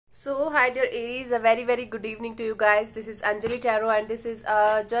So, hi dear Aries, a very good evening to you guys. This is Anjali Tarot and this is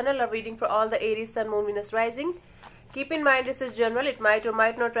a general reading for all the Aries, Sun, Moon, Venus, Rising. Keep in mind this is general, it might or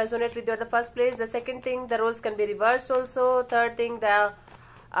might not resonate with you at the first place. The second thing, the roles can be reversed also. Third thing, the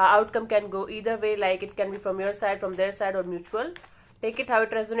outcome can go either way, like it can be from your side, from their side, or mutual. Take it how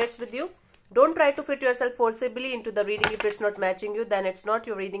it resonates with you. Don't try to fit yourself forcibly into the reading. If it's not matching you, then it's not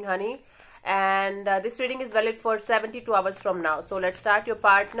your reading, honey. And this reading is valid for 72 hours from now. So let's start. Your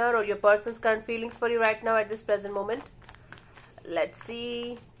partner or your person's current feelings for you right now at this present moment. Let's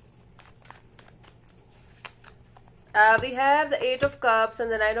see. We have the 8 of Cups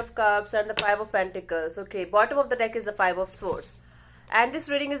and the 9 of Cups and the 5 of Pentacles. Okay, bottom of the deck is the 5 of Swords. And this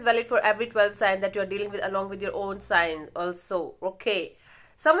reading is valid for every 12 sign that you are dealing with, along with your own sign also. Okay,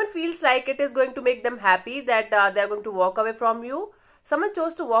 someone feels like it is going to make them happy that they are going to walk away from you. Someone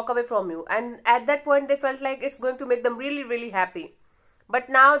chose to walk away from you, and at that point they felt like it's going to make them really happy. But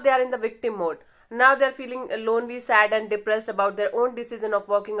now they are in the victim mode. Now they are feeling lonely, sad and depressed about their own decision of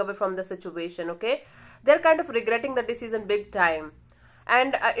walking away from the situation. Okay, they're kind of regretting the decision big time.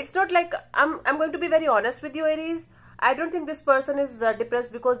 And it's not like, I'm going to be very honest with you, Aries. I don't think this person is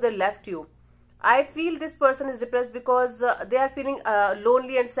depressed because they left you. I feel this person is depressed because they are feeling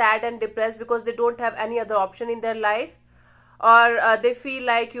lonely and sad and depressed because they don't have any other option in their life. Or they feel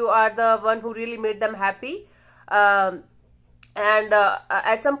like you are the one who really made them happy. And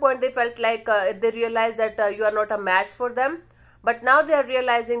at some point they felt like they realized that you are not a match for them. But now they are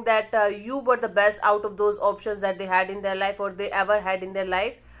realizing that you were the best out of those options that they had in their life or they ever had in their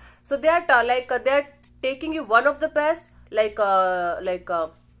life. So they are they're taking you one of the best, the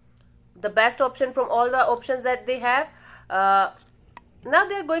best option from all the options that they have. Now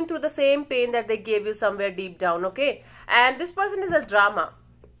they are going through the same pain that they gave you somewhere deep down. Okay. And this person is a drama.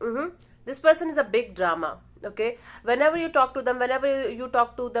 This person is a big drama. Okay, whenever you talk to them,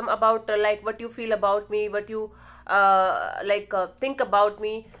 about like what you feel about me, what you think about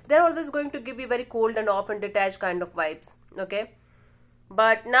me, they're always going to give you very cold and off and detached kind of vibes. Okay,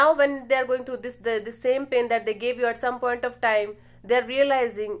 but now when they're going through the same pain that they gave you at some point of time, they're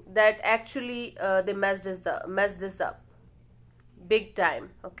realizing that actually they messed this up big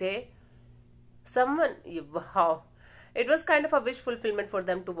time. Okay, wow. It was kind of a wish fulfillment for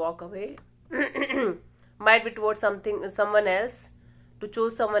them to walk away. Might be towards someone else, to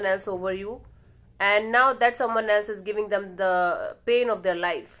choose someone else over you. And now that someone else is giving them the pain of their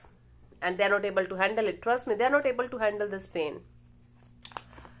life. And they are not able to handle it. Trust me, they are not able to handle this pain.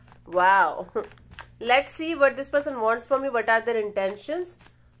 Wow. Let's see what this person wants from you. What are their intentions?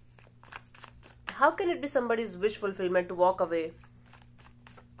 How can it be somebody's wish fulfillment to walk away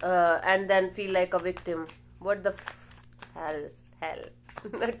and then feel like a victim? What the hell.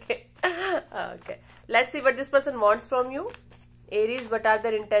 Okay. Let's see what this person wants from you. Aries, what are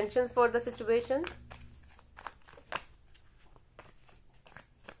their intentions for the situation?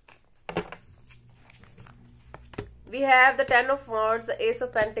 We have the 10 of Swords, the Ace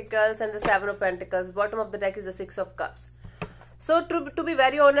of Pentacles and the 7 of Pentacles. Bottom of the deck is the 6 of Cups. So to be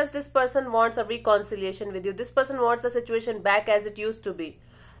very honest, this person wants a reconciliation with you. This person wants the situation back as it used to be.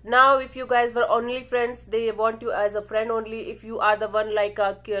 Now, if you guys were only friends, they want you as a friend only. If you are the one like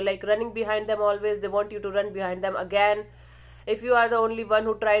running behind them always, they want you to run behind them again. If you are the only one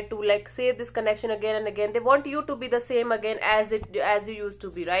who tried to save this connection again and again, they want you to be the same again as you used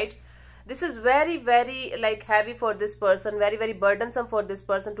to be, right? This is very heavy for this person, very burdensome for this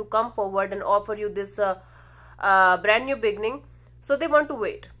person to come forward and offer you this brand new beginning. So they want to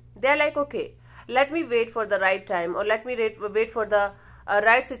wait. They are like, okay, let me wait for the right time, or let me wait for the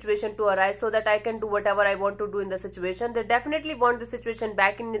right situation to arise so that I can do whatever I want to do in the situation. They definitely want the situation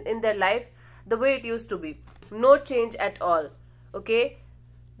back in their life the way it used to be. No change at all. Okay.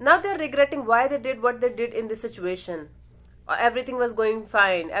 Now they're regretting why they did what they did in this situation. Everything was going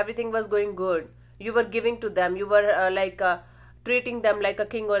fine. Everything was going good. You were giving to them. You were treating them like a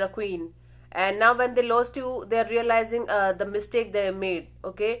king or a queen. And now when they lost you, they're realizing the mistake they made.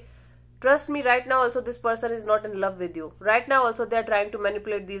 Okay. Trust me, right now also this person is not in love with you. Right now also they are trying to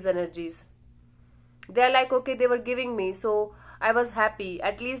manipulate these energies. They are like, okay, they were giving me, so I was happy.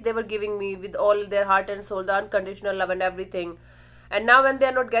 At least they were giving me with all their heart and soul, the unconditional love and everything. And now when they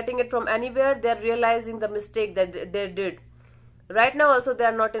are not getting it from anywhere, they are realizing the mistake that they did. Right now also they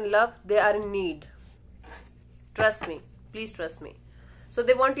are not in love. They are in need. Trust me. Please trust me. So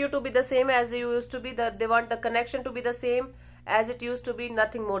they want you to be the same as you used to be. They want the connection to be the same as it used to be,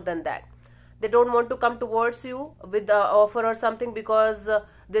 nothing more than that. They don't want to come towards you with the offer or something because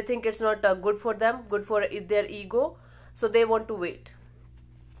they think it's not good for them, good for their ego. So they want to wait.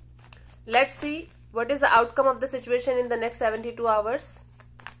 Let's see what is the outcome of the situation in the next 72 hours.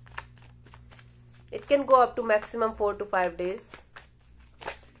 It can go up to maximum 4 to 5 days.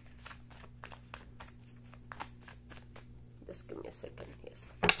 Just give me a second.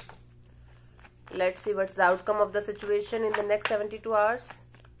 Yes. Let's see what's the outcome of the situation in the next 72 hours.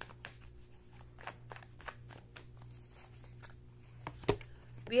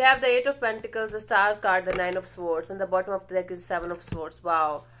 We have the 8 of Pentacles, the Star card, the 9 of Swords, and the bottom of the deck is the 7 of Swords.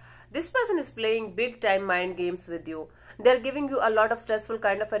 Wow. This person is playing big time mind games with you. They're giving you a lot of stressful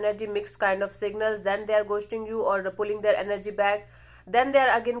kind of energy, mixed kind of signals. Then they are ghosting you or pulling their energy back. Then they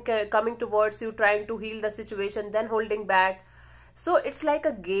are again coming towards you, trying to heal the situation, then holding back. So it's like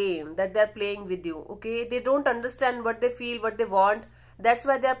a game that they're playing with you, okay? They don't understand what they feel, what they want. That's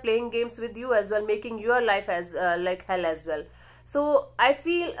why they're playing games with you as well, making your life as like hell as well. So I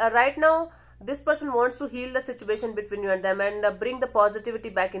feel right now this person wants to heal the situation between you and them and bring the positivity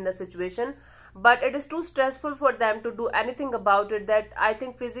back in the situation. But it is too stressful for them to do anything about it, that I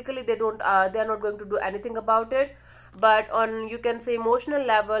think physically they are not going to do anything about it. But on, you can say, emotional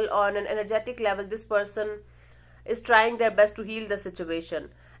level, on an energetic level, this person is trying their best to heal the situation.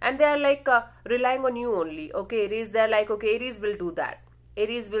 And they are like relying on you only, okay Aries? They're like, okay, Aries will do that.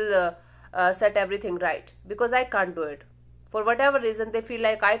 Aries will set everything right, because I can't do it. For whatever reason, they feel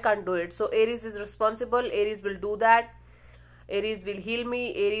like I can't do it. So Aries is responsible. Aries will do that. Aries will heal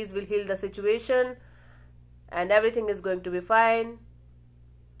me. Aries will heal the situation. And everything is going to be fine.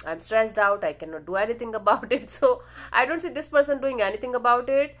 I'm stressed out. I cannot do anything about it. So I don't see this person doing anything about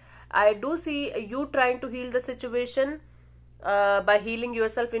it. I do see you trying to heal the situation by healing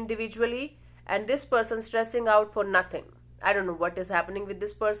yourself individually. And this person stressing out for nothing. I don't know what is happening with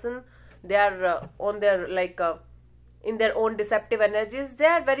this person. They are on their in their own deceptive energies. They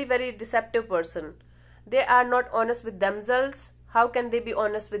are very, very deceptive person. They are not honest with themselves. How can they be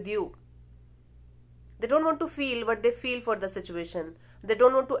honest with you? They don't want to feel what they feel for the situation. They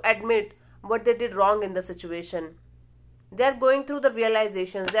don't want to admit what they did wrong in the situation. They are going through the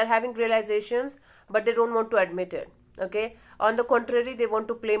realizations. They are having realizations, but they don't want to admit it. Okay. On the contrary, they want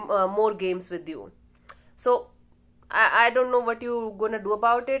to play more games with you. So I don't know what you're gonna do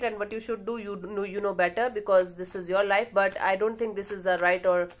about it and what you should do. You know better, because this is your life. But I don't think this is the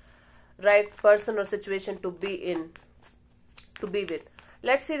right person or situation to be with.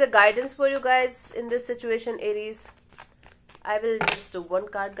 Let's see the guidance for you guys in this situation, Aries. I will just do one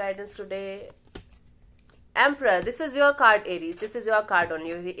card guidance today. Emperor. This is your card, Aries. This is your card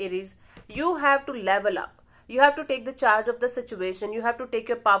only, Aries. You have to level up. You have to take the charge of the situation. You have to take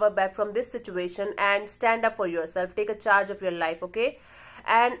your power back from this situation and stand up for yourself. Take a charge of your life, okay?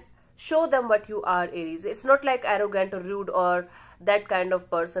 And show them what you are, Aries. It's not like arrogant or rude or that kind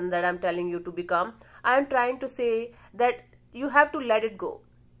of person that I'm telling you to become. I'm trying to say that you have to let it go.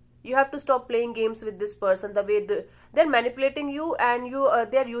 You have to stop playing games with this person. The way they're manipulating you, and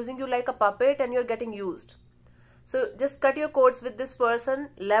they're using you like a puppet, and you're getting used. So just cut your cords with this person.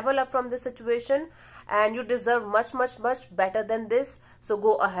 Level up from this situation. And you deserve much, much, much better than this. So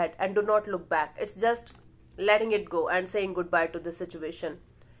go ahead and do not look back. It's just letting it go and saying goodbye to the situation.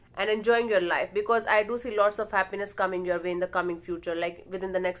 And enjoying your life. Because I do see lots of happiness coming your way in the coming future. Like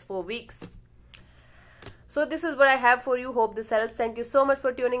within the next 4 weeks. So this is what I have for you. Hope this helps. Thank you so much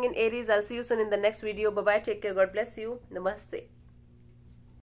for tuning in, Aries. I'll see you soon in the next video. Bye-bye. Take care. God bless you. Namaste.